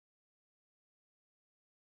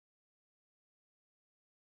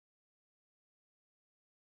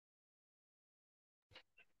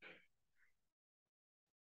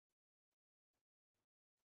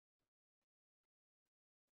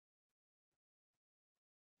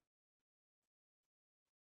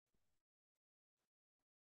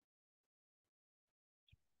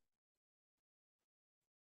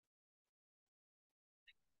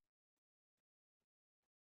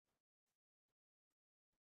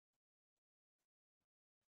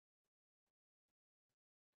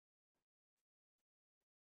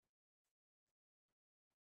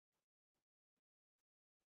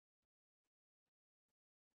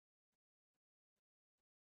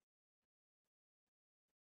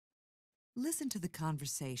Listen to the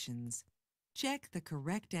conversations. Check the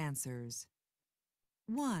correct answers.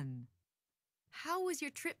 1. How was your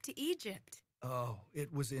trip to Egypt? Oh,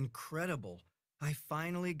 it was incredible. I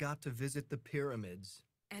finally got to visit the pyramids.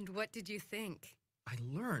 And what did you think? I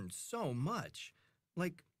learned so much.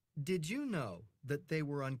 Like, did you know that they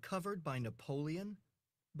were uncovered by Napoleon?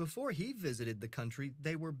 Before he visited the country,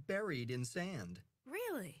 they were buried in sand.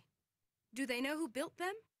 Really? Do they know who built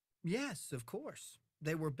them? Yes, of course.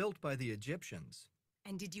 They were built by the Egyptians.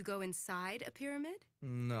 And did you go inside a pyramid?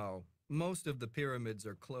 No. Most of the pyramids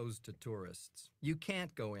are closed to tourists. You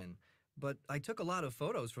can't go in, but I took a lot of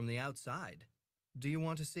photos from the outside. Do you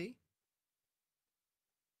want to see?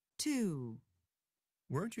 2.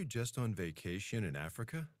 Weren't you just on vacation in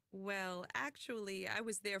Africa? Well, actually, I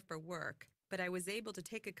was there for work, but I was able to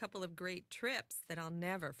take a couple of great trips that I'll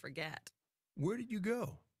never forget. Where did you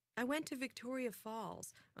go? I went to Victoria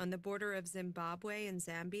Falls on the border of Zimbabwe and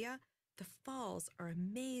Zambia. The falls are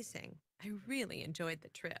amazing. I really enjoyed the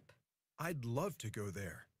trip. I'd love to go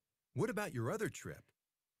there. What about your other trip?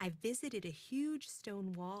 I visited a huge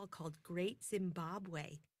stone wall called Great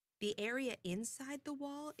Zimbabwe. The area inside the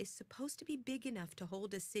wall is supposed to be big enough to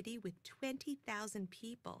hold a city with 20,000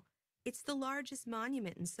 people. It's the largest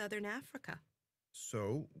monument in southern Africa.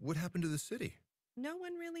 So, what happened to the city? No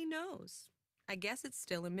one really knows. I guess it's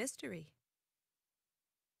still a mystery.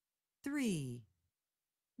 3.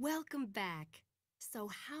 Welcome back. So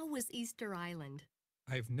how was Easter Island?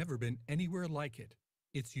 I've never been anywhere like it.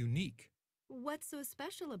 It's unique. What's so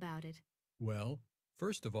special about it? Well,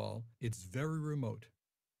 first of all, it's very remote.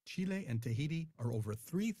 Chile and Tahiti are over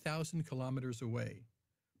 3,000 kilometers away,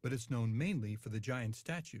 but it's known mainly for the giant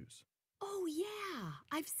statues. Oh, yeah.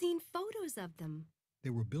 I've seen photos of them. They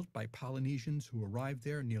were built by Polynesians who arrived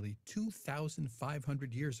there nearly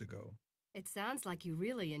 2,500 years ago. It sounds like you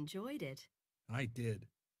really enjoyed it. I did.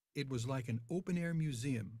 It was like an open-air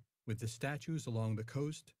museum with the statues along the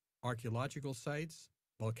coast, archaeological sites,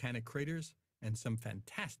 volcanic craters, and some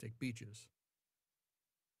fantastic beaches.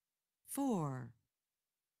 4.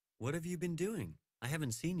 What have you been doing? I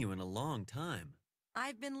haven't seen you in a long time.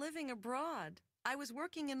 I've been living abroad. I was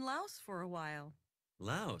working in Laos for a while.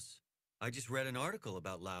 Laos? I just read an article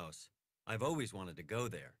about Laos. I've always wanted to go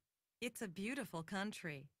there. It's a beautiful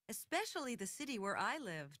country, especially the city where I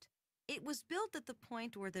lived. It was built at the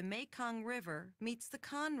point where the Mekong River meets the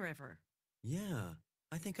Khan River. Yeah,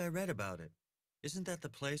 I think I read about it. Isn't that the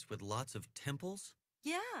place with lots of temples?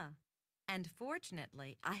 Yeah, and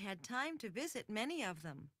fortunately, I had time to visit many of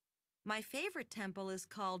them. My favorite temple is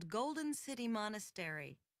called Golden City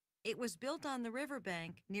Monastery. It was built on the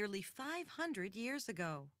riverbank nearly 500 years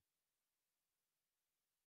ago.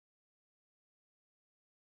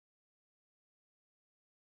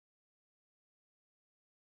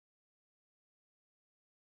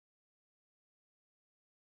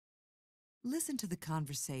 Listen to the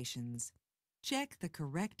conversations. Check the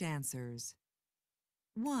correct answers.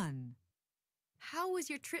 1. How was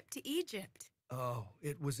your trip to Egypt? Oh,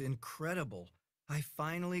 it was incredible. I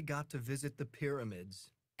finally got to visit the pyramids.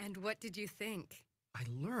 And what did you think? I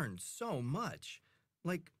learned so much.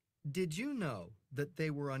 Like, did you know that they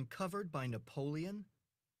were uncovered by Napoleon?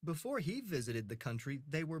 Before he visited the country,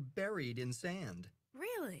 they were buried in sand.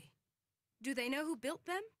 Really? Do they know who built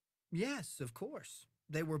them? Yes, of course.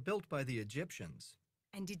 They were built by the Egyptians.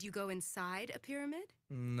 And did you go inside a pyramid?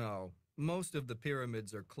 No. Most of the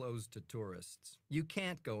pyramids are closed to tourists. You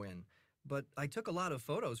can't go in, but I took a lot of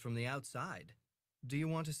photos from the outside. Do you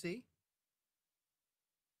want to see?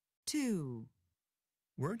 2.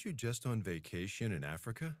 Weren't you just on vacation in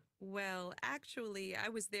Africa? Well, actually, I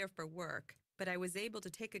was there for work, but I was able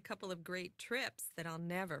to take a couple of great trips that I'll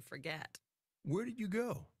never forget. Where did you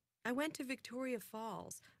go? I went to Victoria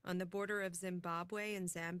Falls on the border of Zimbabwe and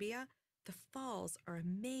Zambia. The falls are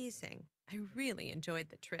amazing. I really enjoyed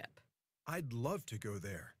the trip. I'd love to go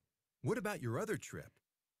there. What about your other trip?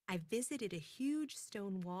 I visited a huge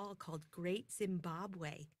stone wall called Great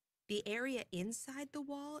Zimbabwe. The area inside the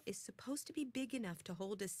wall is supposed to be big enough to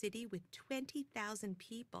hold a city with 20,000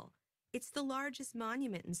 people. It's the largest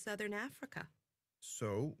monument in southern Africa.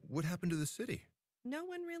 So, what happened to the city? No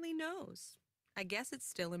one really knows. I guess it's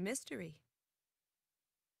still a mystery.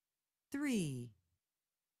 3.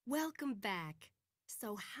 Welcome back.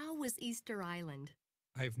 So how was Easter Island?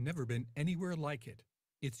 I've never been anywhere like it.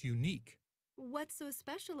 It's unique. What's so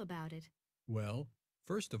special about it? Well,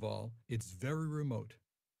 first of all, it's very remote.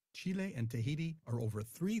 Chile and Tahiti are over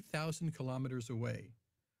 3,000 kilometers away,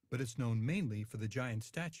 but it's known mainly for the giant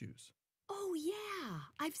statues. Oh, yeah.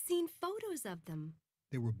 I've seen photos of them.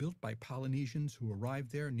 They were built by Polynesians who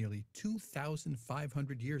arrived there nearly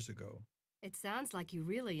 2,500 years ago. It sounds like you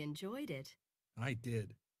really enjoyed it. I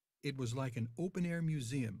did. It was like an open-air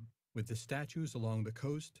museum with the statues along the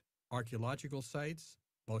coast, archaeological sites,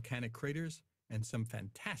 volcanic craters, and some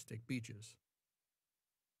fantastic beaches.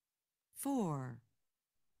 4.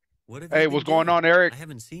 What have Hey, you been what's going doing? on, Eric? I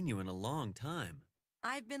haven't seen you in a long time.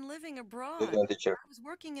 I've been living Good abroad. one, teacher. I was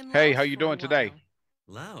working in Hey, Laos how you for a doing today?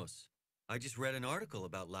 while. Laos. I just read an article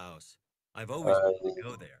about Laos. I've always I, wanted to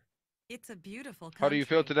go there. It's a beautiful How do you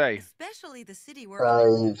feel country, today? especially the city where I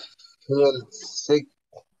I feel sick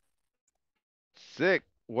Sick.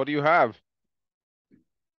 What do you have?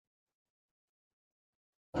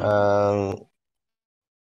 and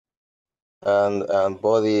and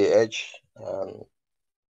body ache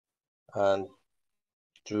and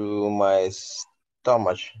to my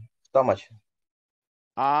stomach.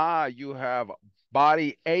 Ah, you have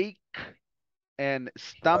body ache and Body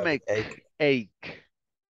stomach ache. ache.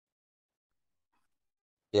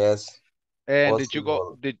 Yes, And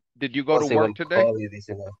possible did you go to work today?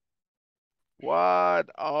 COVID-19. What?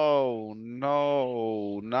 Oh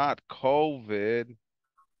no, not COVID.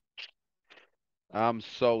 I'm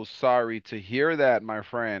so sorry to hear that, my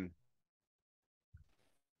friend.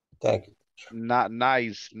 Thank you. Not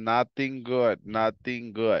nice. Nothing good.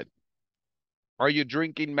 Nothing good. Are you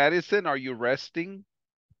drinking medicine? Are you resting?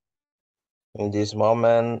 In this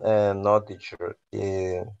moment, no teacher,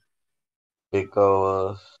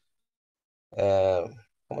 because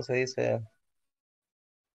 ¿cómo se dice?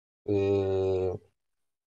 Eh,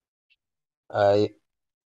 I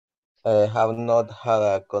have not had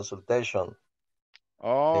a consultation. Eh,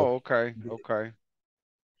 Oh, okay, okay.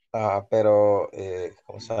 pero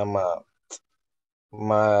 ¿cómo se llama?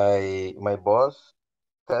 My boss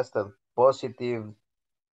tested positive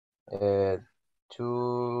uh,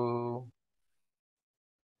 to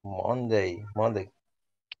Monday.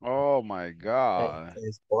 Oh my God.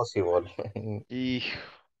 It's possible. Eek.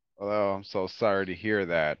 Oh, I'm so sorry to hear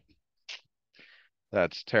that.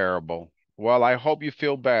 That's terrible. Well, I hope you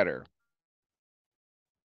feel better.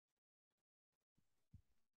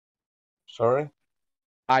 Sorry.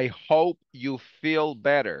 I hope you feel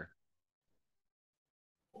better.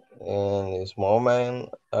 In this moment,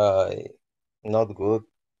 not good.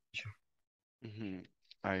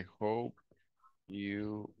 I hope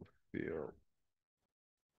you feel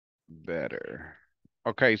better.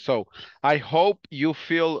 Okay, so I hope you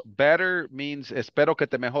feel better means espero que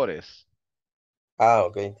te mejores.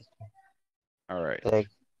 Okay. All right. Thank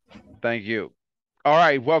Thank you. All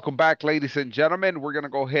right, welcome back, ladies and gentlemen. We're going to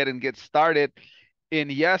go ahead and get started. In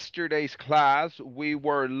yesterday's class, we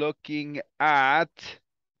were looking at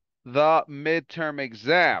the midterm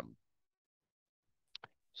exam.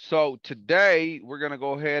 So today, we're going to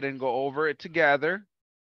go ahead and go over it together,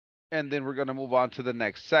 and then we're going to move on to the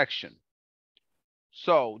next section.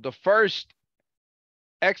 So the first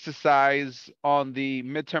exercise on the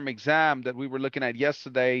midterm exam that we were looking at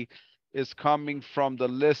yesterday is coming from the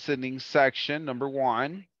listening section, number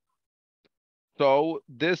 1. So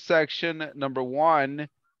this section, number 1,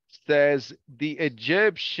 says the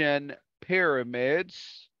Egyptian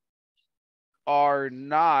pyramids are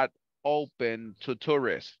not open to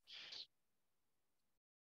tourists.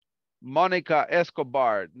 Monica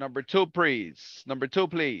Escobar, number 2, please. Number 2,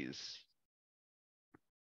 please.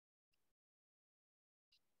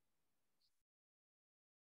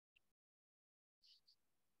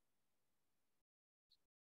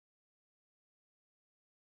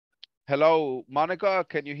 Hello, Monica,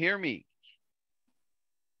 can you hear me?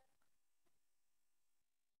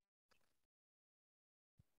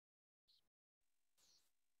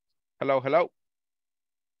 Hello, hello.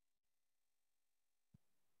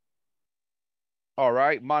 All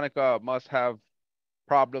right, Monica must have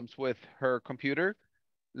problems with her computer.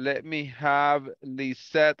 Let me have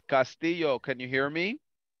Lisette Castillo. Can you hear me?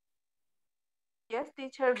 Yes,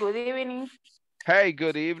 teacher. Good evening. Hey,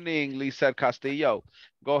 good evening, Lisette Castillo.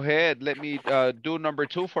 Go ahead. Let me do number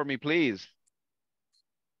 2 for me, please.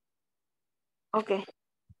 Okay.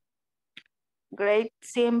 Great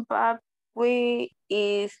Zimbabwe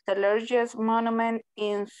is the largest monument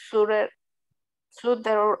in Southern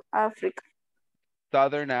Africa.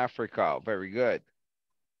 Southern Africa. Very good.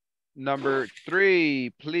 Number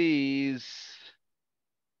 3, please.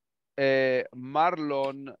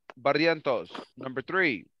 Marlon Barrientos. Number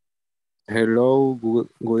 3. Hello, good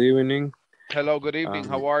evening. Hello, good evening.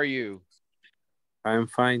 How are you? I'm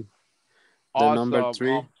fine. The Awesome. number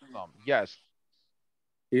 3. Awesome. Yes.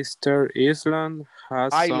 Easter Island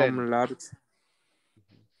has Island. some large.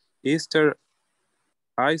 Easter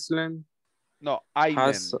Island. No,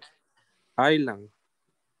 island. Island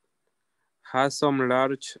has some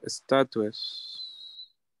large statues.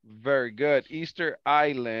 Very good. Easter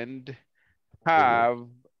Island have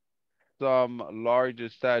some large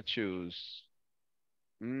statues.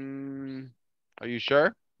 Are you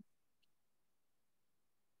sure?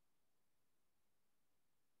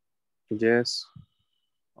 Yes.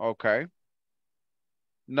 Okay.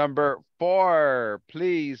 Number 4,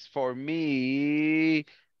 please, for me,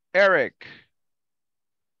 Eric.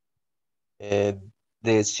 Uh,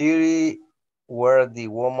 the city where the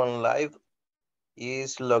woman lived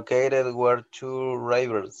is located where two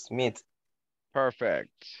rivers meet.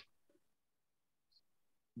 Perfect.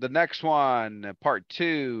 The next one, part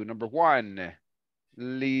 2, number 1,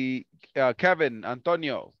 Kevin,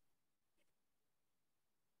 Antonio.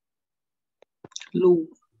 Blue.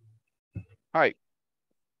 Hi.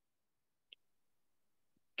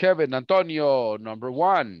 Kevin, Antonio, number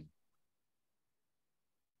 1.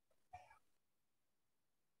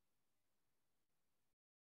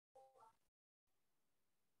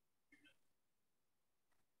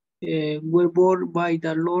 Were born by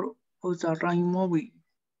the Lord of the Rhine movie.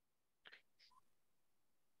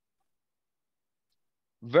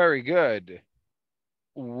 Very good.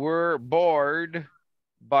 We're bored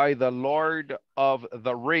by the Lord of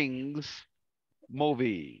the Rings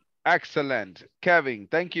movie. Excellent. Kevin,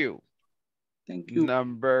 thank you. Thank you.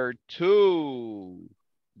 Number 2,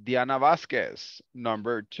 Diana Vasquez.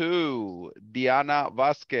 Number 2, Diana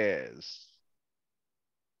Vasquez.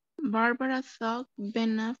 Barbara thought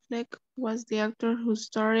Ben Affleck was the actor who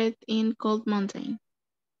starred in Cold Mountain.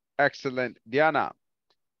 Excellent, Diana.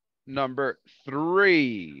 Number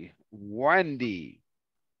 3, Wendy.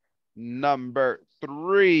 Number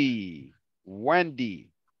 3,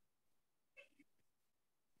 Wendy.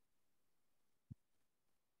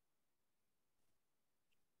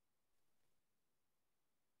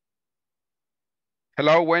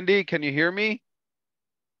 Hello, Wendy, can you hear me?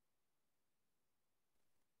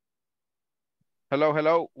 Hello,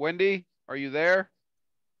 hello, Wendy, are you there?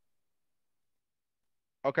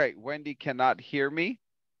 Okay, Wendy cannot hear me.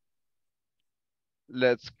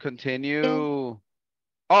 Let's continue.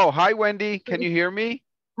 Oh, hi, Wendy, can you hear me?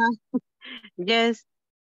 Yes,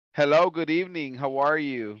 Hello, good evening, how are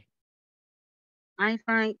you? I'm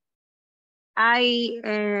fine.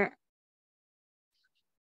 I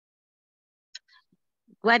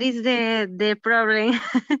what is the problem?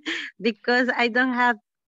 Because I don't have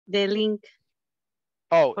the link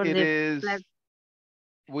Oh, for it the is, plat-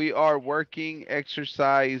 we are working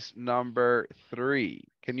exercise number 3.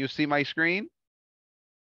 Can you see my screen?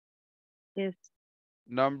 yes.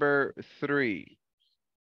 Number 3.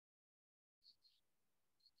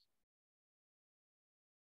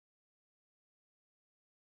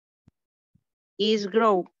 Is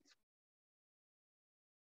grow.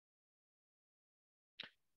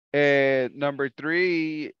 Number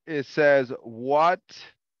 3, it says, what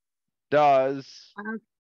does Uh,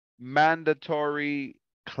 mandatory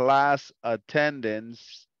class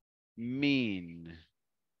attendance mean?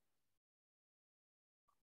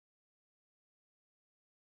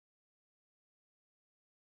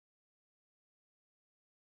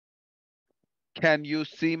 Can you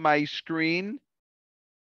see my screen?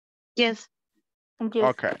 Yes. Yes.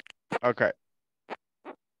 Okay, okay.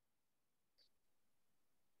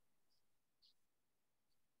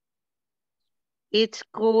 It's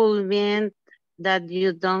cool mean that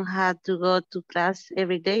you don't have to go to class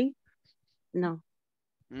every day. No.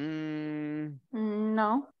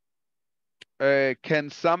 No. Can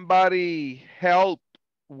somebody help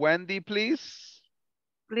Wendy, please?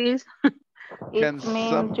 Please. It Can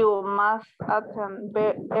means some you must attend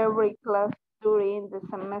every class during the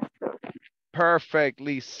semester.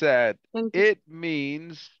 perfectly said. Thank you. It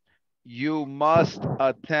means you must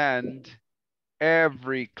attend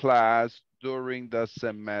every class during the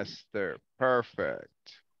semester.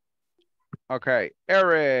 Perfect. Okay,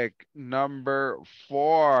 Eric, number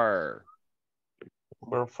 4.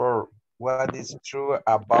 Therefore, what is true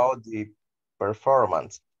about the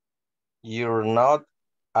performance? You're not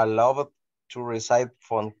allowed to receive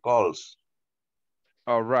phone calls.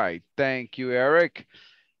 All right, thank you, Eric.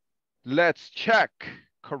 Let's check.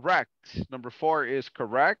 Correct. Number 4 is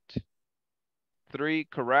correct. 3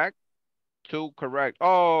 correct. 2 correct.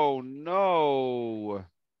 Oh no.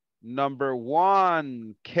 Number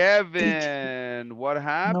 1, Kevin. What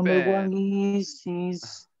Number one happened?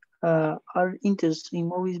 are interested in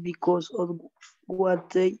movies because of what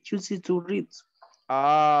they use it to read.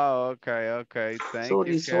 Oh, okay, okay. Thank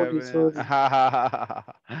you, Kevin. Sorry.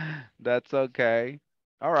 That's okay.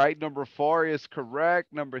 All right, number 4 is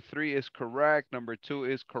correct. Number 3 is correct. Number 2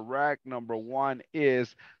 is correct. Number 1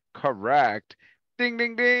 is correct. Ding,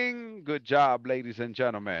 ding, ding. Good job, ladies and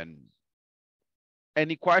gentlemen.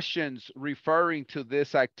 Any questions referring to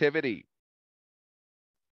this activity?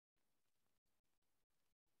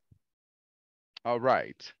 All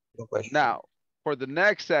right. No question. Now, for the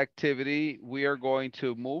next activity, we are going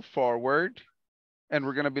to move forward and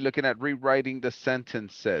we're going to be looking at rewriting the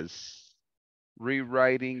sentences.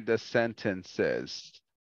 Rewriting the sentences.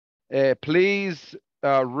 Please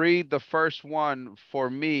read the first one for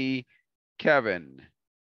me, Kevin.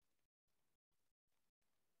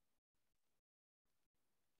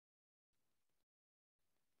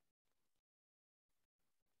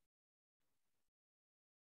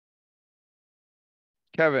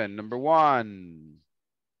 Kevin, number one.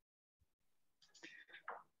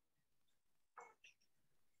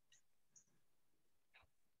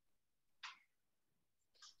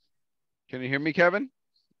 Can you hear me, Kevin?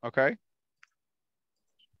 Okay.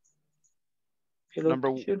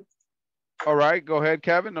 Hello, teacher. All right, go ahead,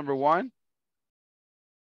 Kevin. Number one.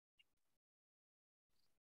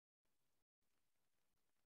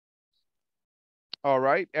 All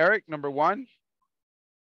right, Eric, number one.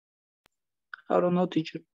 I don't know,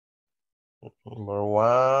 teacher. Number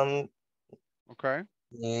one. Okay.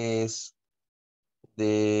 Is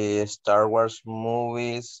the Star Wars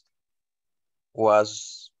movies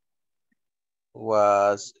was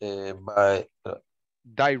by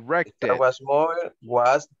directed. Star Wars movie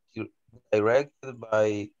was directed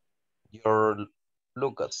by George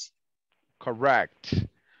Lucas. Correct.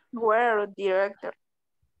 Where director?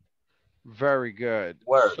 Very good.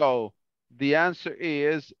 Where? So the answer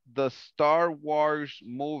is the Star Wars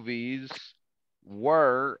movies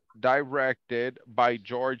were directed by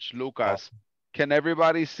George Lucas. Can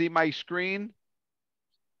everybody see my screen?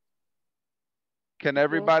 Can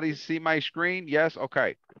everybody see my screen? Yes,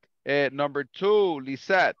 okay. Number two,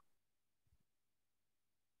 Lisette.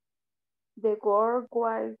 The World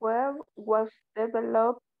Wide Web was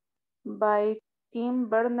developed by Tim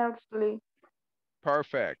Berners-Lee.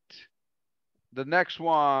 Perfect. The next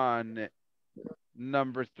one,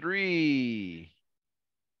 number three,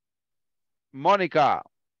 Monica.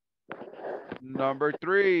 Number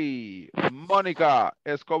three, Monica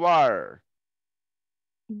Escobar.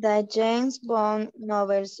 The James Bond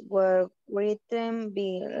novels were written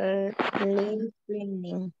by Lee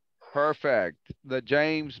Fleming. Perfect. The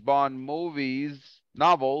James Bond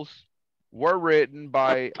novels were written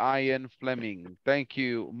by Ian Fleming. Thank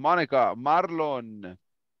you, Monica. Marlon,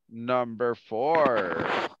 number four.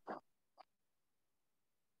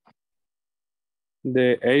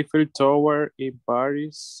 The Eiffel Tower in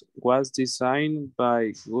Paris was designed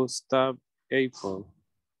by Gustave Eiffel.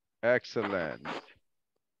 Excellent.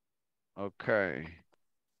 Okay.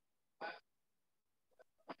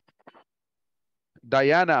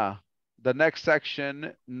 Diana, the next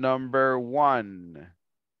section, number one.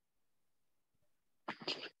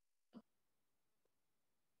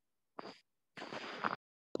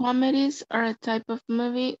 Comedies are a type of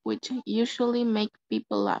movie which usually make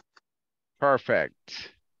people laugh.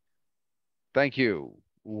 Perfect. Thank you.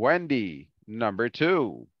 Wendy, number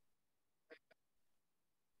two.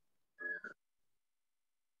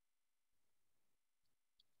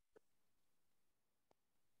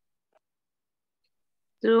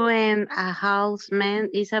 Two and a Half Men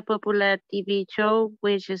is a popular TV show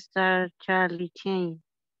which stars Charlie Sheen.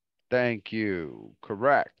 Thank you.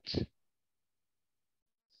 Correct.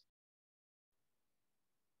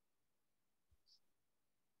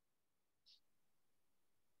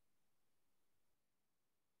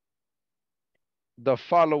 The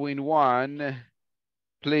following one,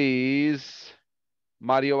 please,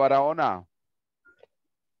 Mario Barahona.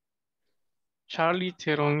 Charlie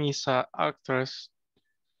Theron is an actress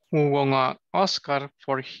who won an Oscar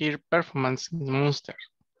for her performance in Monster.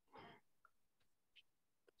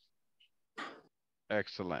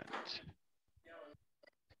 Excellent.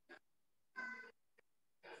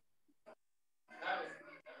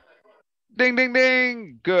 Ding, ding,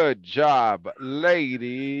 ding. Good job,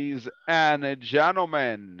 ladies and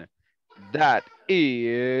gentlemen. That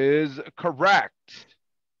is correct.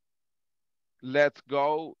 Let's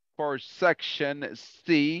go for section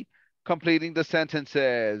C, completing the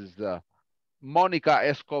sentences. Monica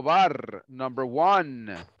Escobar, number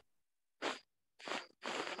one.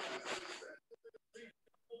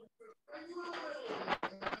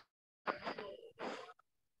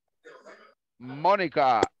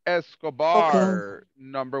 Monica Escobar,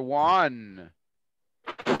 number one.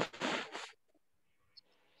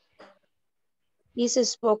 Is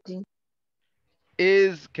spoken.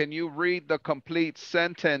 Can you read the complete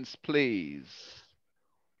sentence, please?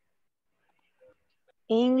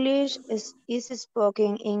 English is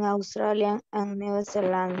spoken in Australia and New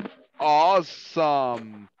Zealand.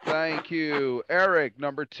 Awesome. Thank you. Eric,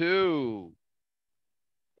 number 2.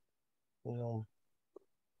 No.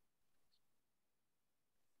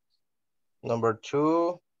 Number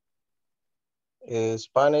 2,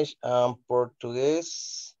 Spanish and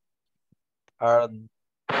Portuguese are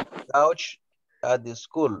taught at the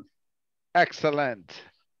school. Excellent.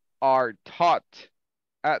 Are taught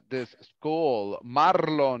at this school.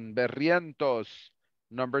 Marlon Berrientos,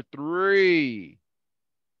 number 3.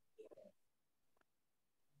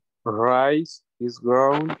 Rice is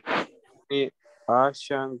grown in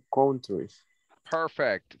Asian countries.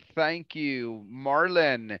 Perfect. Thank you,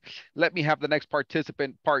 Marlon. Let me have the next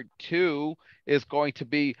participant. Part 2 is going to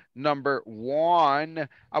be number 1.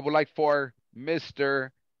 I would like for Mr.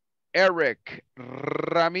 Eric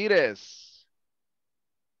Ramirez.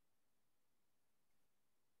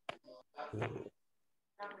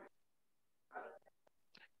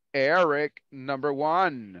 Eric, number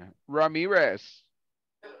 1. Ramirez.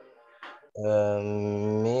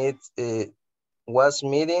 Was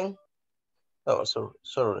meeting. Oh,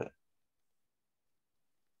 sorry.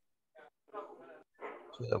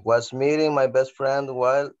 Was meeting my best friend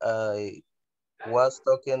while I was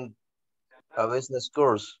taking a business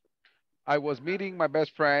course. I was meeting my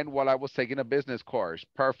best friend while I was taking a business course.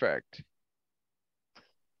 Perfect.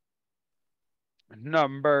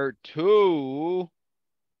 Number 2,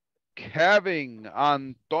 Kevin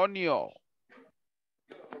Antonio.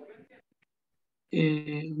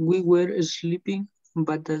 We were sleeping,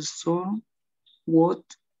 but the sun woke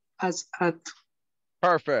us up.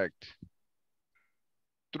 Perfect.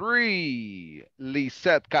 3,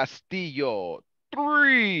 Lisette Castillo.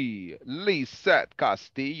 3, Lisette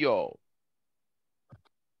Castillo.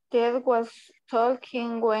 Ted was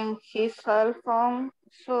talking when his cell phone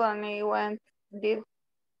suddenly went dead.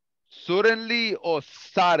 Suddenly or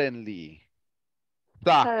suddenly?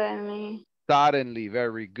 Suddenly. Suddenly,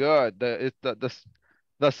 very good.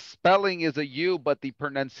 The spelling is a U, but the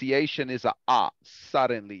pronunciation is a A.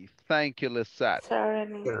 Suddenly. Thank you, Lisette.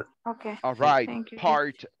 Suddenly. Okay. All right. Thank you.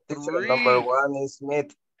 Part Teacher, 3. number 1 is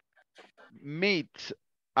meet. Meet.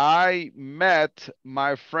 I met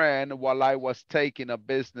my friend while I was taking a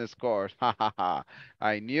business course. Ha ha ha.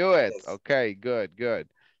 I knew it. Yes. Okay, good, good.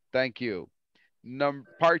 Thank you.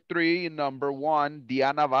 Part 3, number 1,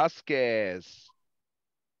 Diana Vasquez.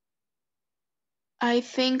 I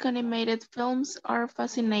think animated films are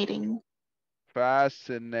fascinating.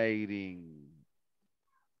 Fascinating.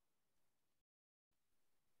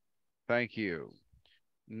 Thank you.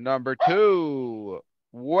 Number 2,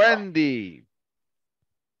 Wendy.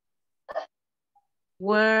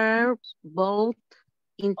 We're both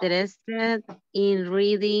interested in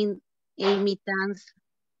reading Amy Tan's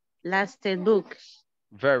latest book.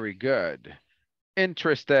 Very good.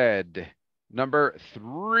 Interested. Number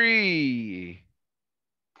 3,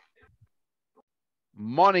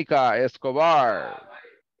 Mónica Escobar.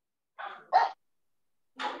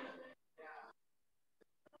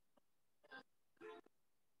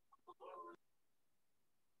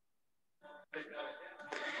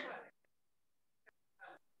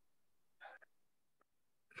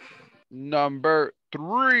 Number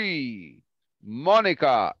 3,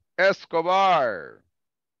 Mónica Escobar.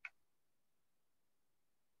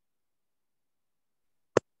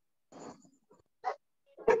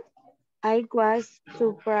 I was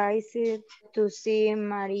surprised to see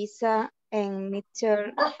Marisa and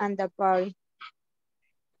Mitchell at the party.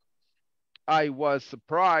 I was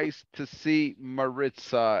surprised to see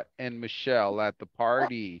Maritza and Michelle at the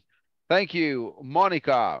party. Thank you,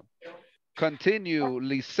 Monica. Continue,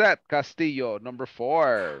 Lisette Castillo, number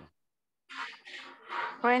 4.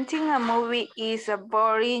 Renting a movie is a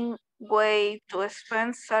boring way to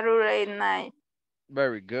spend Saturday night.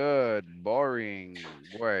 Very good. Boring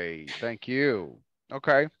way. Thank you.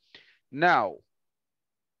 Okay. Now,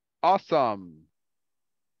 awesome.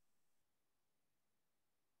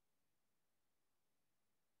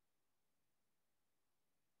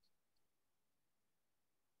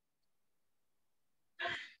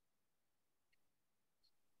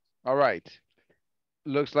 All right.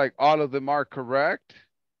 Looks like all of them are correct.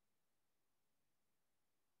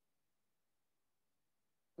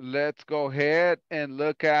 Let's go ahead and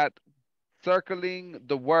look at circling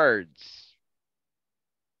the words.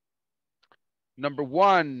 Number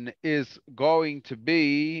 1 is going to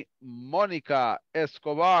be Mónica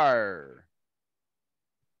Escobar.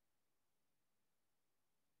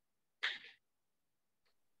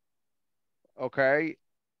 Okay.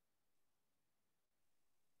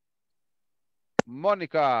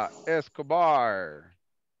 Mónica Escobar.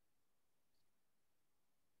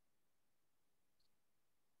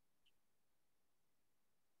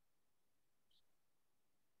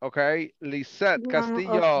 Okay, Lisette One of the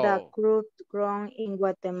Castillo. fruit grown in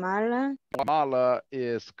Guatemala. Guatemala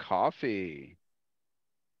is coffee.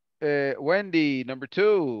 Wendy, number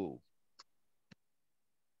 2.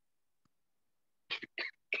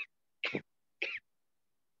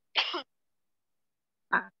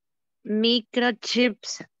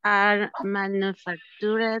 Microchips are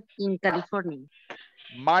manufactured in California.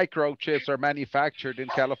 Microchips are manufactured in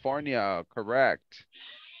California. Correct.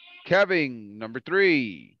 Kevin, number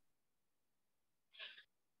 3.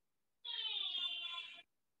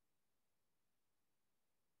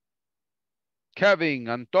 Kevin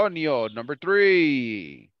Antonio, number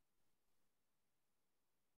 3.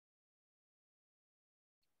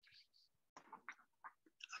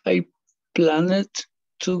 I planned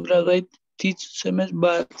to graduate this semester,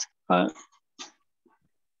 but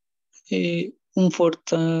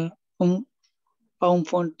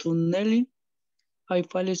unfortunately, I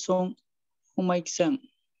failed some on my exam.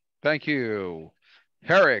 Thank you.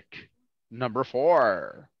 Herrick, number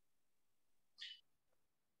 4.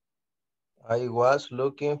 I was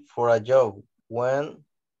looking for a job when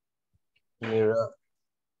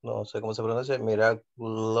no sé cómo se pronuncia,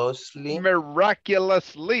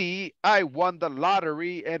 Miraculously, I won the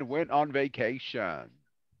lottery and went on vacation.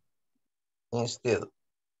 instead.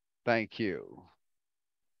 Thank you.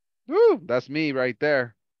 Woo, that's me right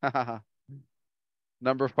there.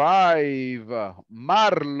 Number 5,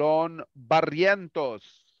 Marlon Barrientos.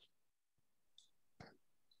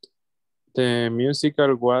 The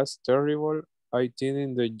musical was terrible. I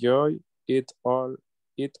didn't enjoy it at all.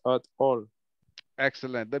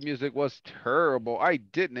 Excellent. The music was terrible. I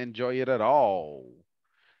didn't enjoy it at all.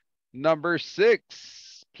 Number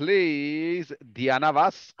 6, please, Diana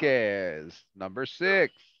Vasquez. Number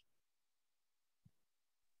 6.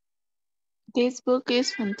 This book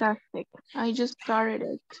is fantastic. I just started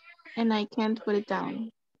it and I can't put it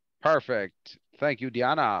down. Perfect. Thank you,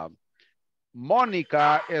 Diana.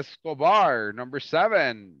 Monica Escobar, number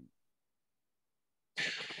 7.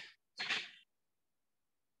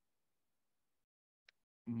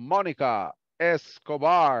 Monica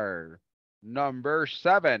Escobar, number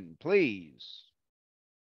 7, please.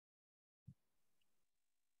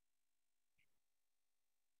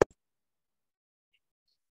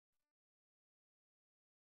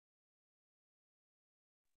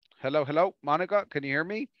 Hello, hello, Monica, can you hear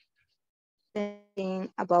me?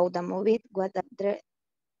 About the movie, what the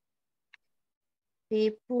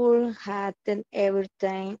people hadn't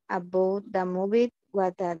everything about the movie,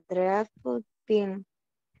 what a dreadful film.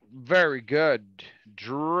 Very good.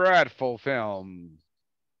 Dreadful film.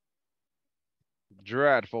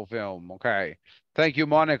 Dreadful film. Okay. Thank you,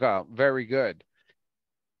 Monica. Very good.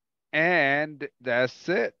 And that's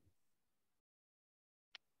it.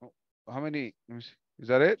 How many? Is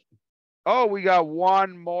that it? Oh, we got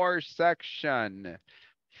one more section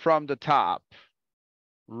from the top.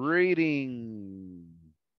 Reading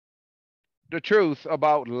the truth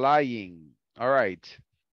about lying. All right.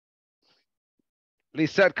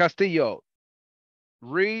 Lisette Castillo,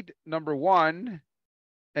 read number 1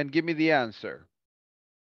 and give me the answer.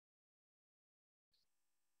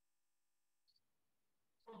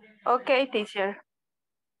 Okay, teacher.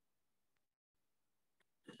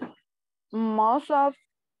 Most of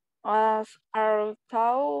us are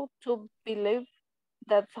taught to believe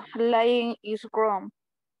that lying is wrong,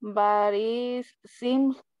 but it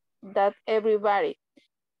seems that everybody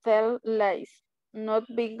tells lies, not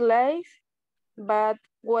big lies, but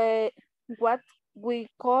what we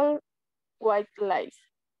call white lies.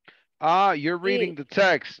 Ah, you're reading the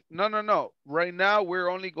text. No. Right now, we're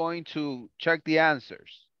only going to check the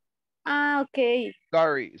answers. Okay.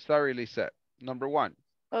 Sorry, Lisette. Number 1.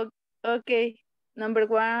 Okay. Number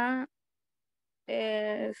 1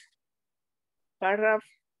 is paragraph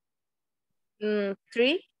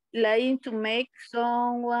 3, lying to make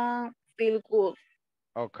someone feel good.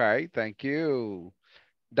 Okay, thank you.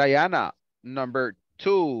 Diana, number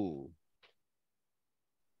 2.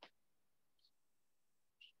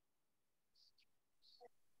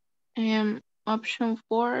 Option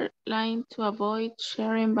 4, lying to avoid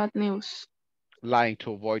sharing bad news. Lying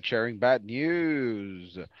to avoid sharing bad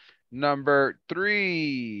news. Number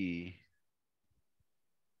 3.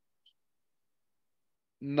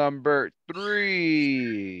 Number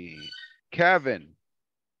 3. Kevin.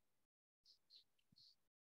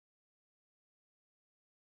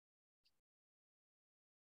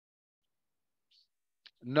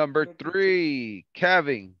 Number 3.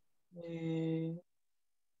 Kevin.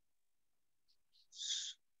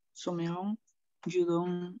 Somehow you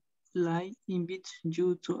don't like invite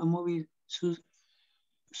you to a movie,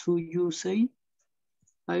 so you say,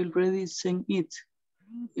 I already seen it.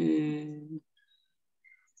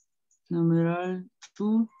 Numeral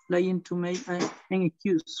 2, lying to make an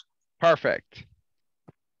excuse. Perfect.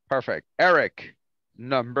 Perfect. Eric,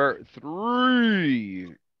 number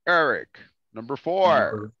 3. Eric, number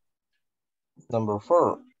 4. Number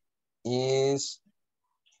 4 is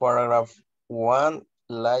paragraph 1,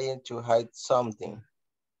 lying to hide something.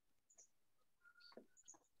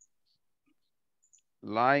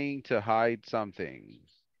 Lying to hide something.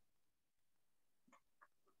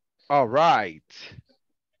 All right.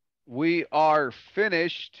 We are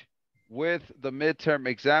finished with the midterm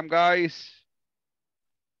exam, guys.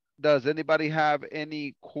 Does anybody have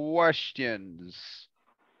any questions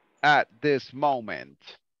at this moment?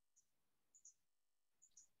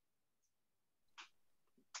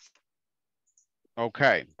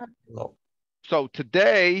 Okay. No. So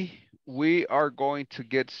today we are going to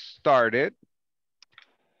get started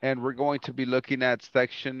and we're going to be looking at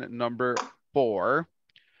section number 4.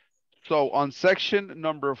 So on section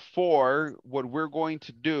number 4, what we're going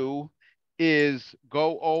to do is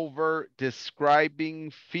go over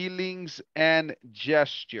describing feelings and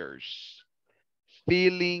gestures.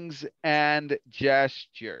 Feelings and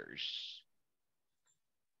gestures.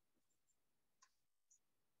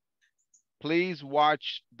 Please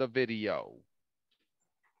watch the video.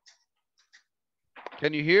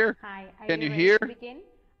 Can you hear? Hi, are Can you you ready hear? to begin?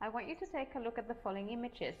 I want you to take a look at the following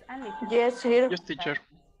images and listen. Yes, here. Yes, teacher.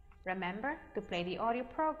 Remember to play the audio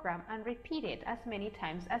program and repeat it as many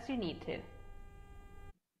times as you need to.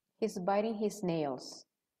 He's biting his nails.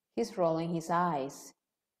 He's rolling his eyes.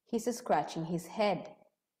 He's scratching his head.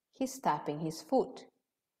 He's tapping his foot.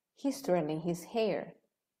 He's twirling his hair.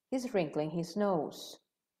 He's wrinkling his nose.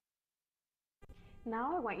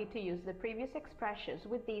 Now I want you to use the previous expressions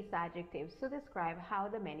with these adjectives to describe how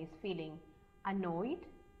the man is feeling. Annoyed,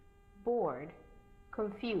 bored,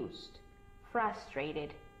 confused,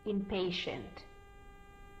 frustrated, impatient.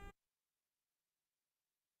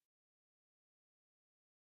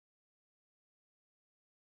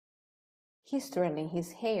 He's twirling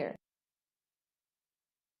his hair.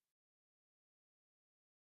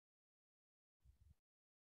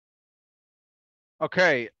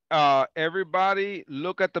 Okay, everybody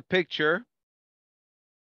look at the picture.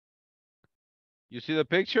 You see the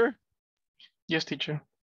picture? Yes, teacher.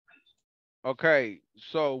 Okay,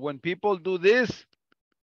 so when people do this,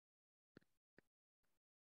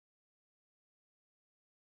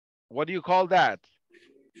 what do you call that?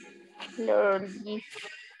 Literally.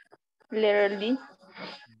 Literally.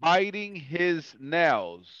 Biting his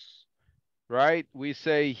nails, right? We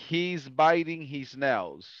say he's biting his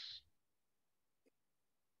nails.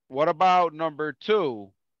 What about number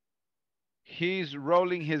 2? He's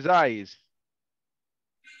rolling his eyes.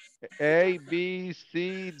 A, B,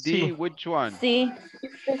 C, D, Sí. which one? Sí.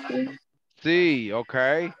 C,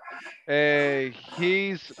 okay.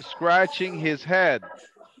 He's scratching his head.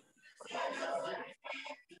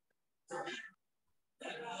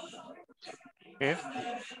 F.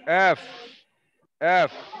 F,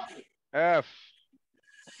 F, F.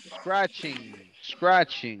 Scratching,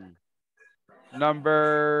 scratching.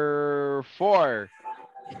 Number 4,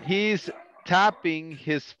 he's tapping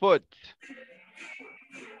his foot.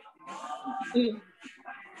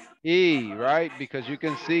 E, right? Because you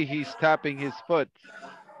can see he's tapping his foot.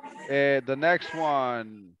 The next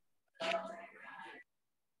one.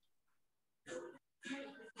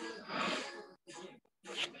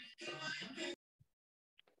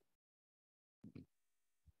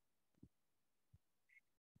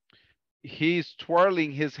 He's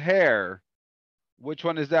twirling his hair. Which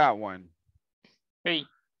one is that one? A.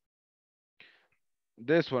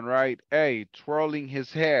 This one, right? A, twirling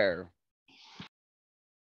his hair.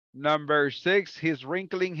 Number 6, he's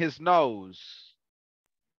wrinkling his nose.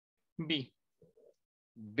 B.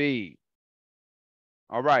 B.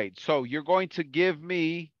 All right, so you're going to give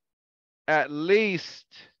me at least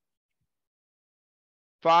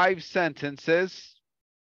 5 sentences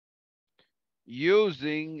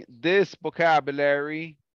using this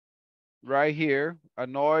vocabulary right here.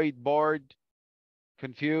 Annoyed, bored,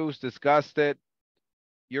 confused, disgusted.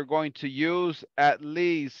 You're going to use at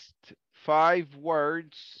least 5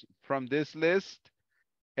 words from this list,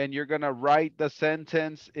 and you're going to write the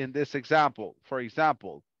sentence in this example. For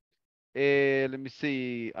example, let me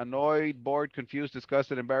see. Annoyed, bored, confused,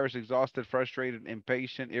 disgusted, embarrassed, exhausted, frustrated,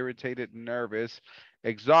 impatient, irritated, nervous,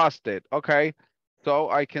 exhausted. Okay,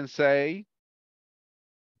 so I can say,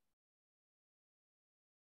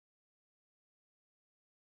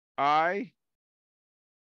 I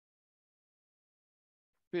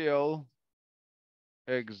feel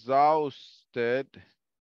exhausted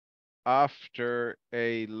after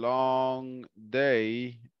a long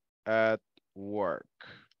day at work.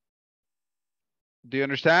 Do you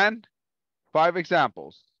understand? 5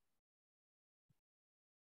 examples.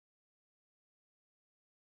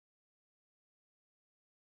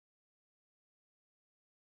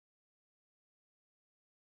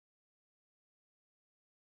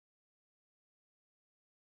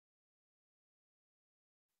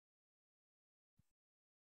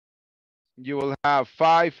 You will have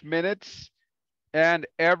 5 minutes and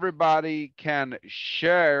everybody can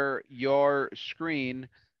share your screen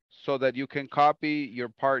so that you can copy your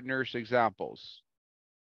partner's examples.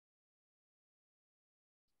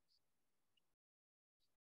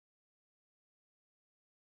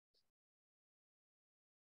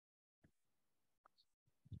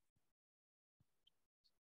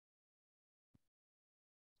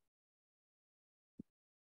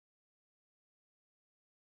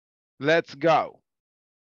 Let's go.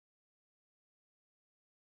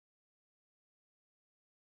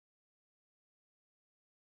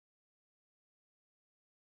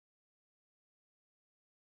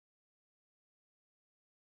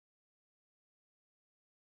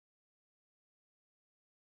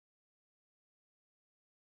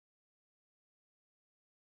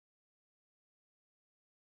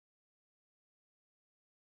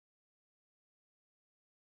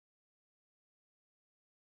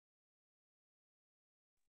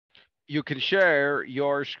 You can share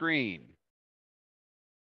your screen.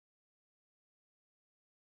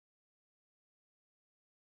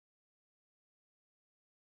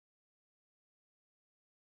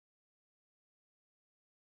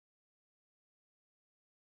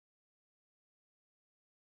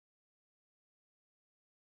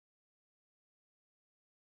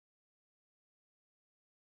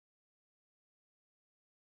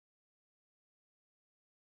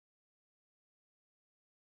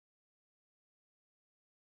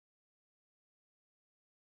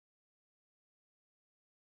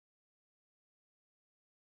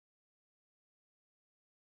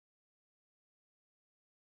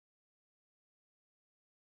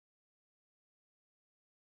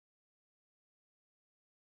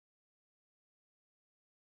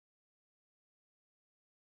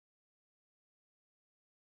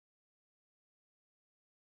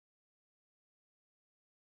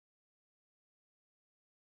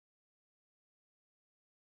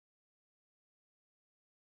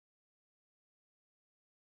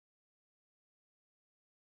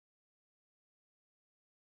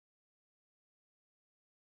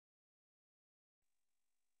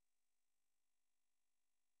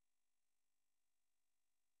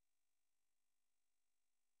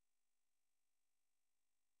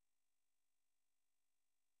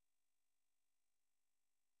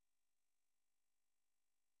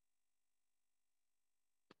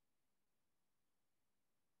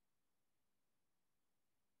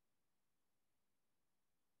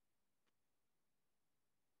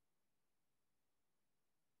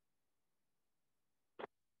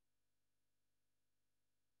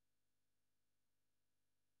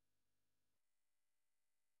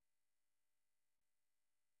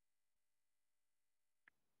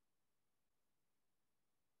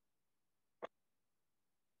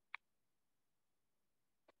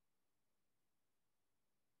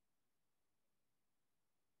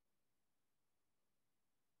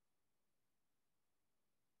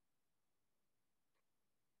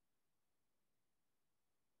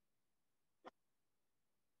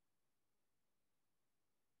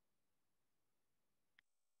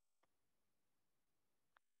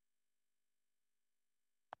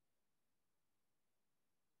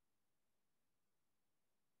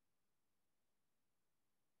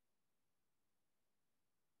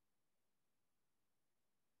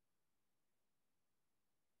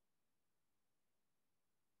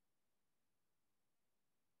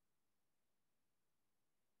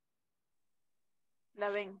 La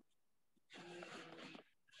ven.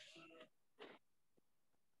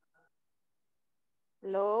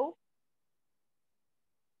 Hello.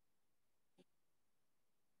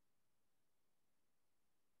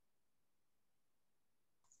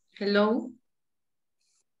 Hello.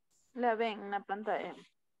 La ven en la pantalla.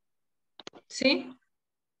 Sí.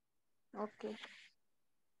 Ok.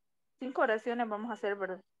 5 oraciones vamos a hacer,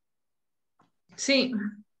 ¿verdad? Sí.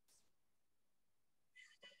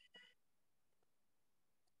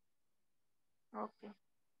 Ok.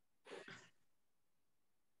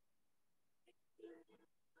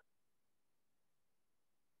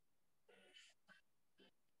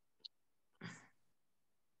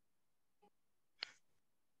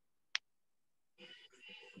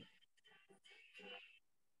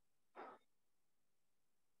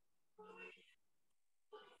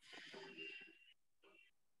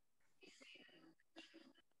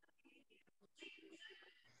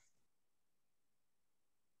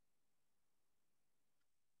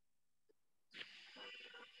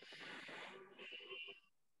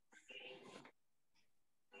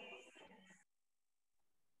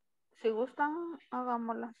 Si gustan,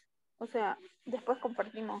 hagámoslas. O sea, después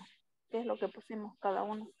compartimos qué es lo que pusimos cada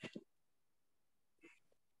uno.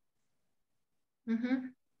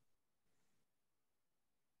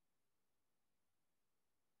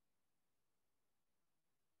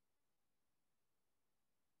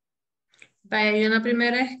 Vaya, yo en la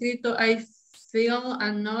primera he escrito I feel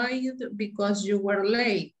annoyed because you were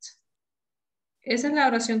late. Esa es la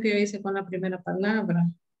oración que yo hice con la primera palabra.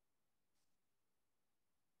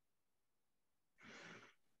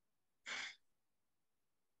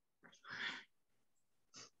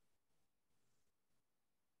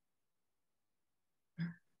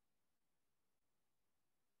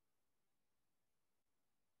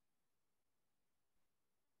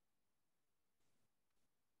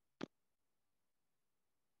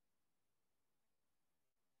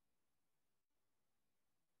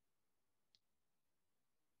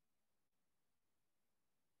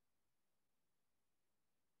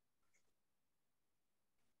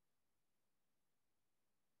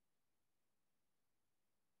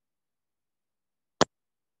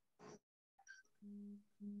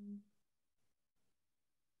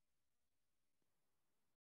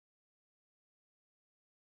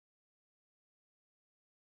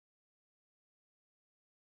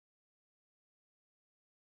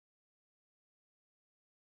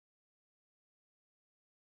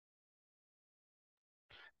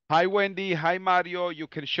 Hi, Wendy. Hi, Mario. You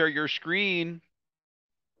can share your screen.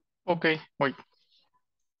 Ok, voy.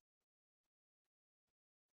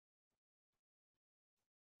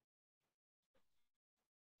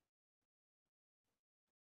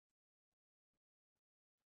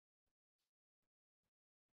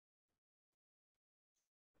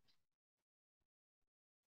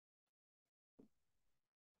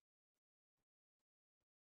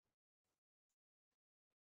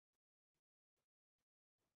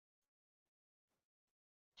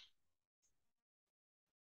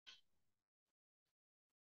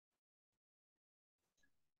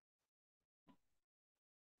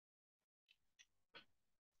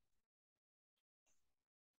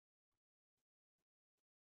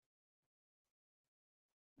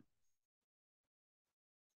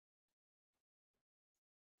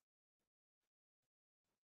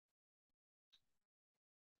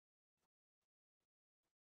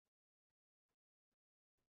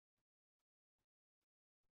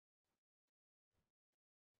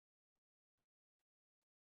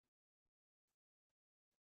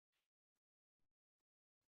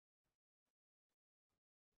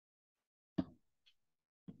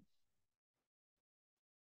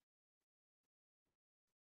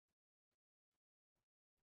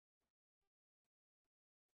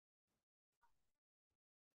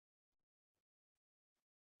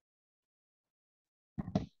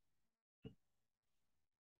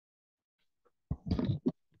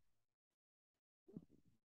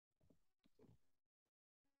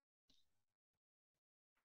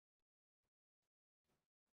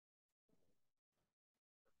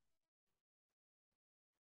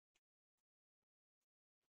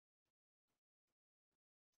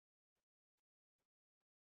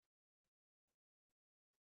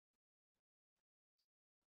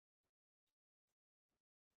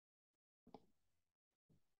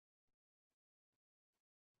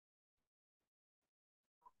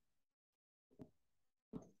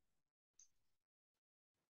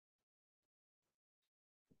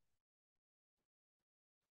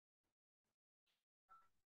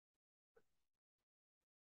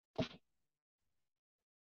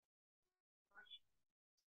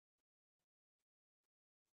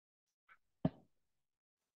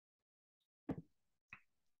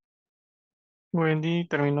 Wendy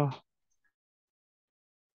terminó.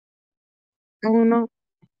 Aún no.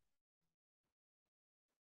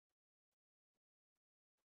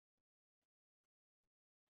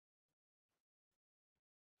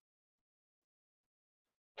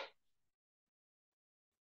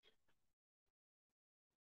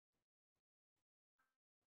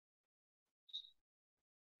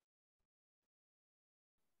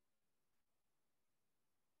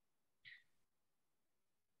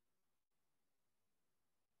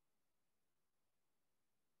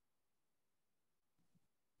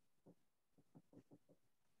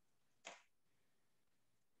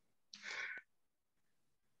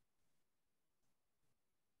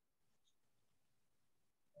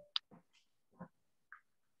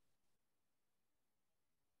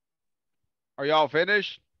 Are y'all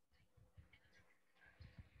finished?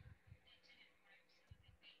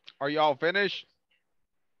 Are y'all finished?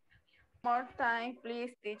 More time,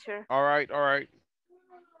 please, teacher. All right, all right.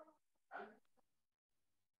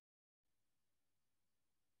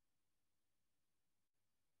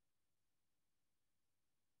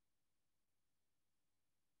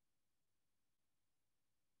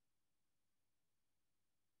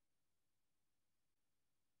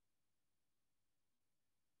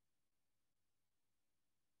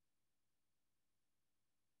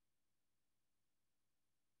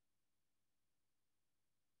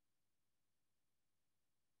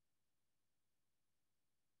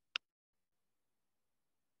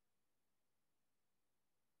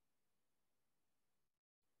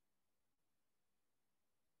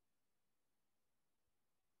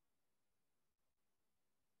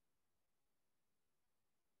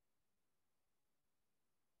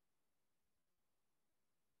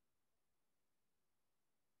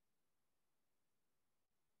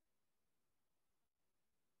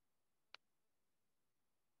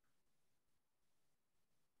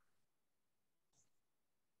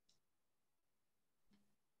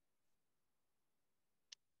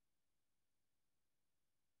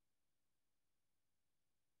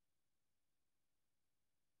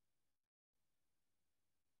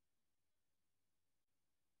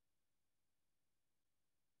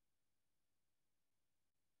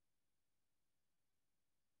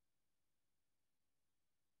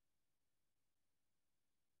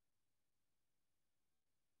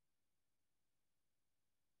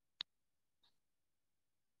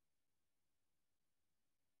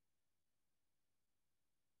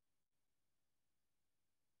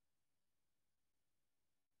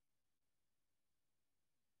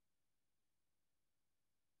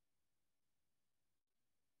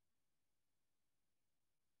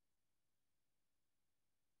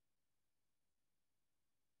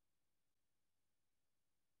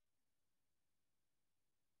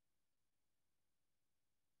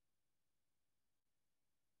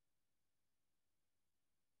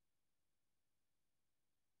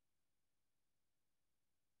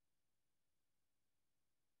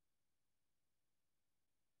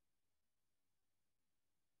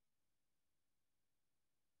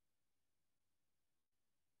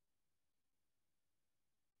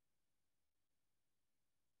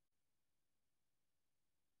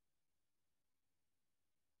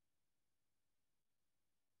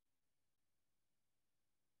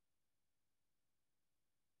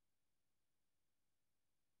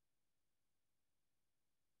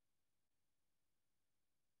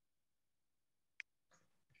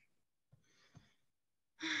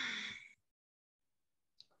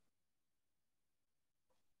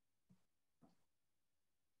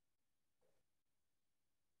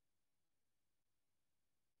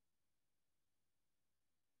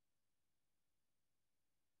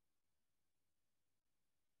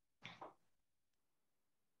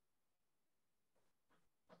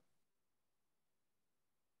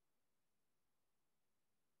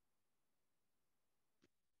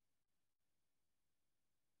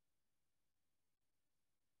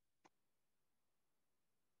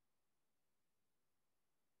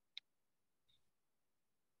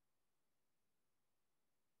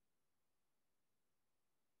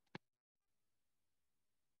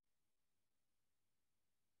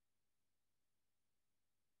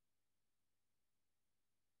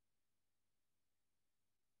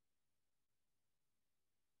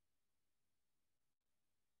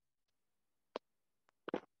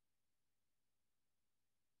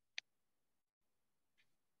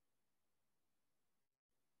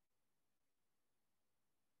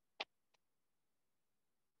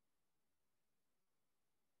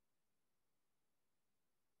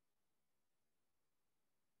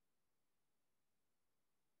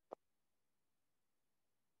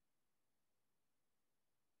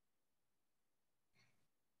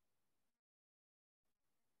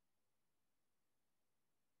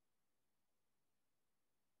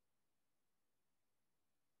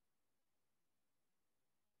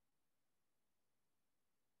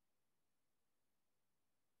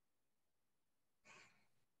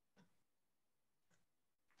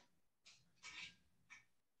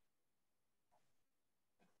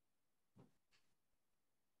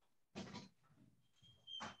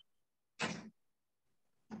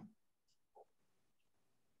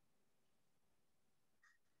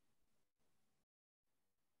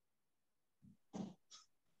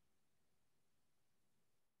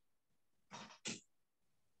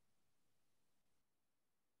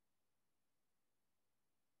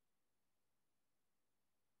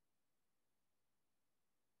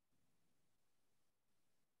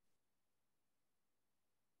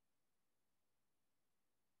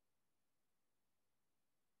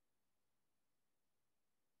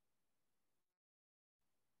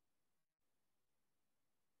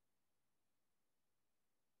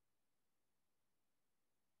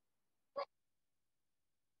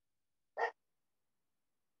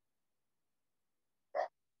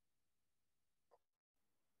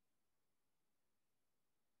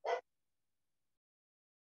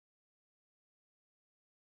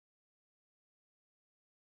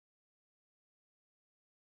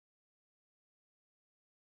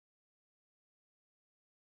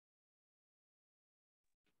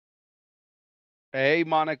 Hey,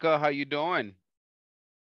 Monica, how you doing?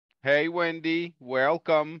 Hey, Wendy,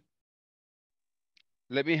 welcome.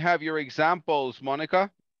 Let me have your examples,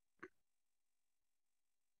 Monica.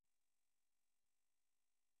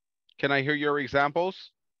 Can I hear your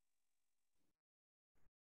examples?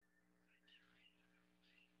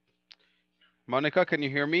 Monica, can you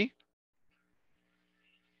hear me?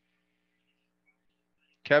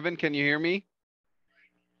 Kevin, can you hear me?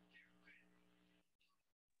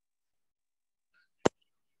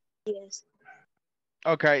 Yes.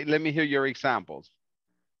 Okay, let me hear your examples.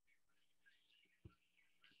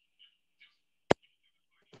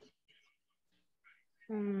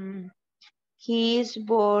 He is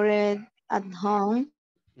bored at home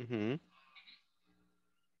Mm-hmm.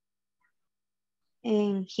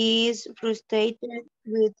 and he is frustrated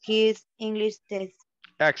with his English test.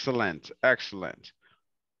 Excellent, excellent.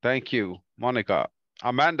 Thank you, Monica.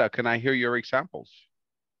 Amanda, can I hear your examples?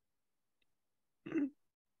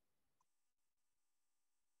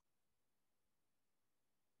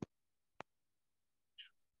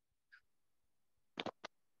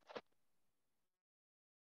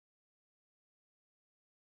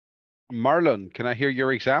 Marlon, can I hear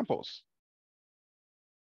your examples?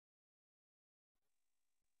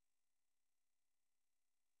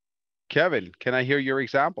 Kevin, can I hear your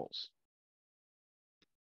examples?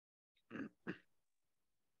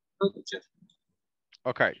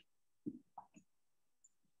 Okay.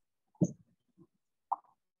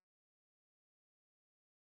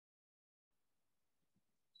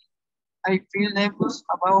 I feel nervous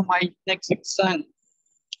about my next exam.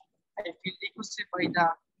 I feel exhausted by the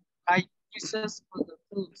high uses of the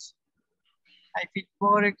tools. I feel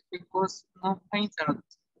bored because no internet.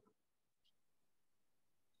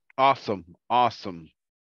 Awesome, awesome,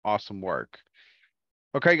 awesome work.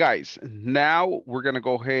 Okay, guys, now we're going to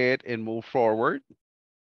go ahead and move forward.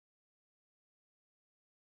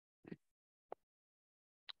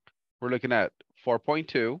 We're looking at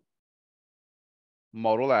 4.2,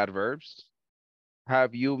 modal adverbs.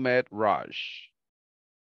 Have you met Raj?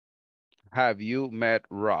 Have you met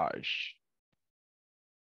Raj?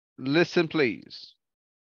 Listen, please.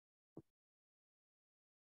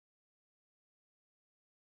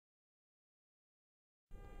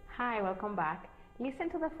 Hi, welcome back. Listen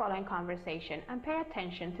to the following conversation and pay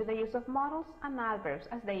attention to the use of modals and adverbs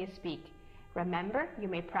as they speak. Remember, you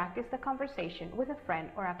may practice the conversation with a friend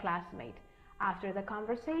or a classmate. After the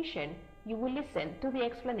conversation, you will listen to the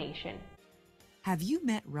explanation. Have you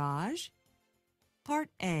met Raj? Part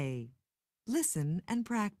A. Listen and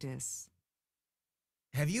practice.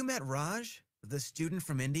 Have you met Raj, the student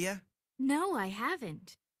from India? No, I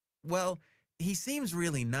haven't. Well, he seems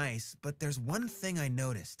really nice, but there's one thing I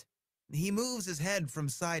noticed. He moves his head from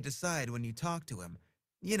side to side when you talk to him.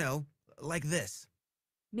 You know, like this.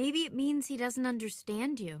 Maybe it means he doesn't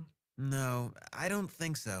understand you. No, I don't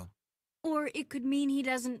think so. Or it could mean he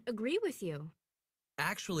doesn't agree with you.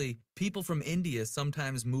 Actually, people from India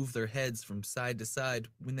sometimes move their heads from side to side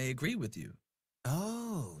when they agree with you.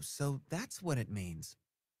 Oh, so that's what it means.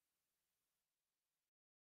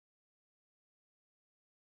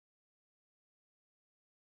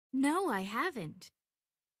 No, I haven't.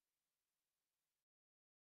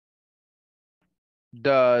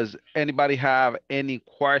 Does anybody have any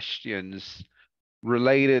questions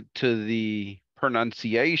related to the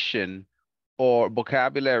pronunciation or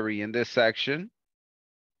vocabulary in this section?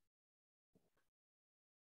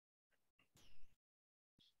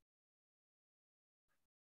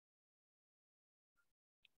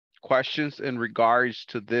 Questions in regards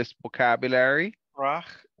to this vocabulary? Raj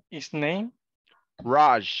is name.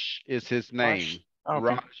 Raj is his name. Okay.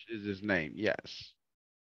 Raj is his name, yes.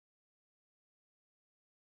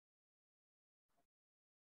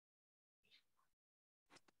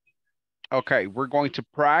 Okay, we're going to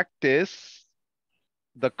practice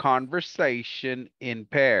the conversation in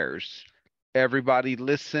pairs. Everybody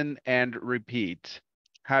listen and repeat.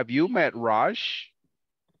 Have you met Raj?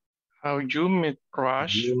 Have you met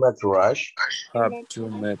Raj? You met Raj? Have you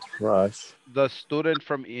met Raj? The student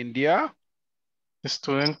from India? The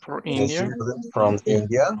student from The India? student from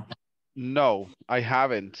India? No, I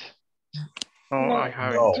haven't. No, I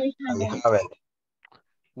haven't. No, I haven't.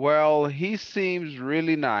 Well, he seems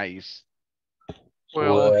really nice.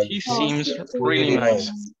 Well, he seems really nice.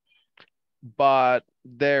 But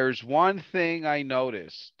there's one thing I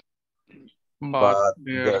noticed. But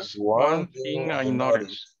there's one thing I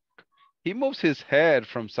noticed. He moves his head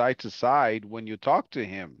from side to side when you talk to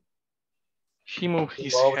him. He moves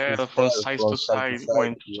his head from side to side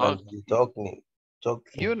when talk.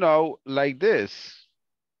 You know, like this.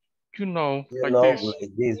 You know, like Like this.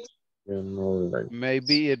 this.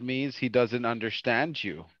 Maybe it means he doesn't understand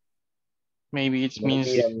you. Maybe it means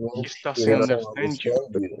Maybe it he means he doesn't doesn't understand you.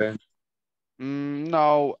 understand you.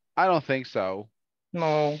 No, I don't think so.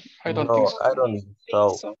 No, I don't think No, I so. don't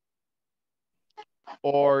think so.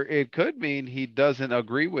 Or it could mean he doesn't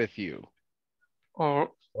agree with you.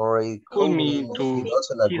 Or it could could mean mean to he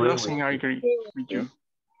doesn't he agree with doesn't you. agree with you.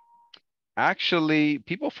 Actually,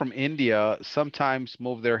 people from India sometimes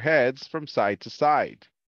move their heads from side to side.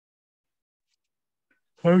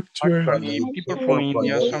 Actually, people from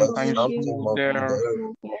India sometimes move move their their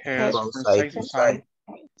heads from from side side to to side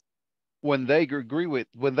side When they agree with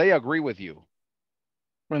you. when they agree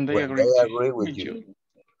when with they agree with you. you.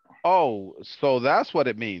 Oh, so that's what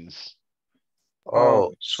it means.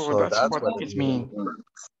 Oh, So so that's that's what what it it means. means.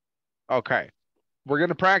 Okay. We're going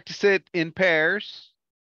to practice it in pairs.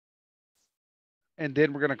 And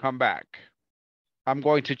then we're going to come back. I'm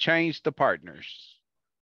going to change the partners.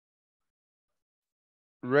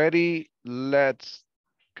 Ready? Let's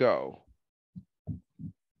go.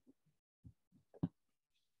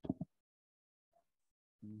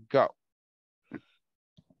 Go.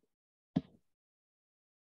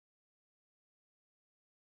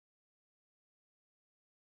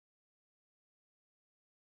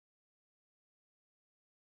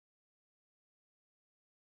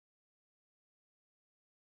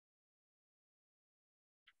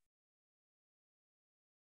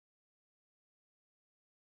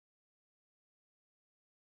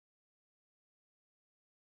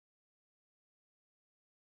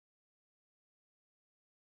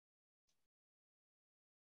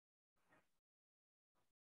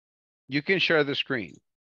 You can share the screen.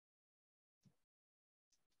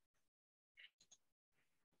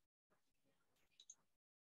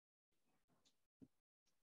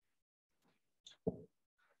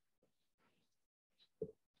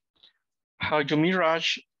 Have you met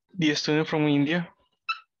Raj, the student from India?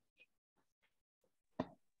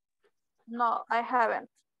 No, I haven't.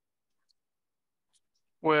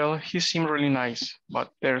 Well, he seemed really nice,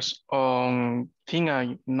 but there's thing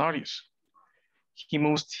I noticed. He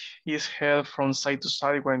moves his head from side to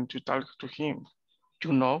side when you talk to him.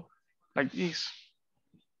 You know, like this.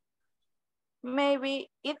 Maybe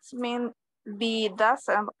it's mean B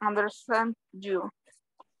doesn't understand you.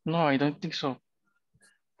 No, I don't think so.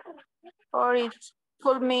 Or it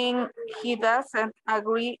could mean he doesn't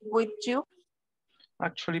agree with you.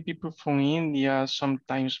 Actually, people from India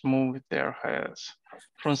sometimes move their heads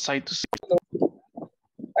from side to side.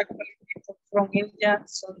 Actually, people from India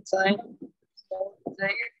sometimes move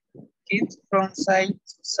their kids from side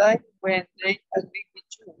to side when they agree with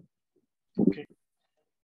you. Okay.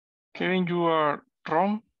 Kevin, you are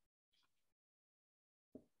wrong.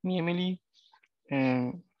 Me, Emily,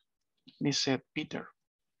 and they said Peter.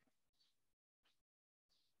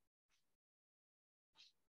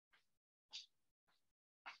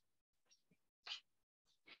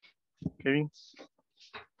 Kevin.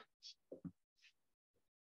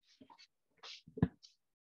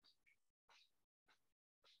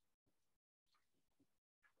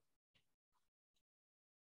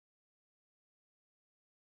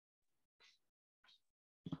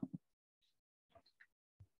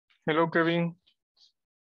 Hello, Kevin.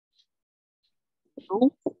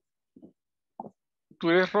 True? Tú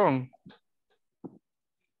eres wrong.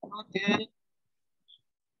 Okay.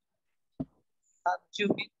 Have you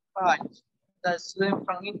been by the student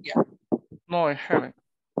from India? No, I haven't.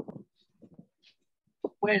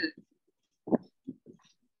 Well,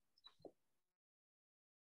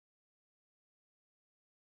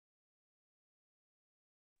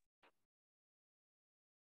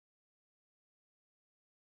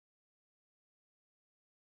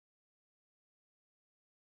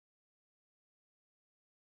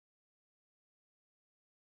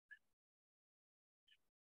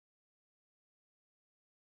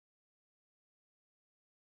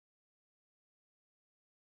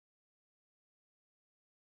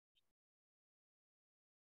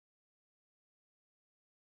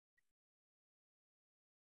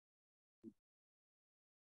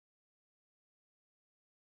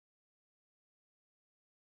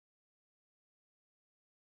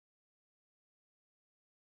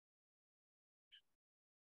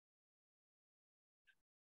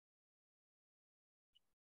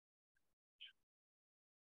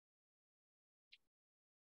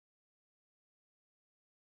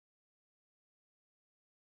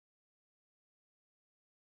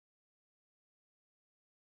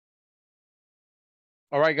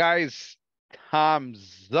 All right, guys.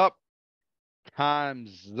 Time's up.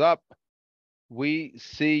 Time's up. We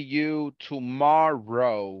see you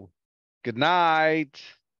tomorrow. Good night.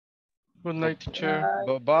 Good night, teacher.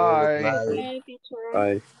 Bye-bye. Bye. Bye, teacher.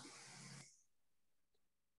 Bye.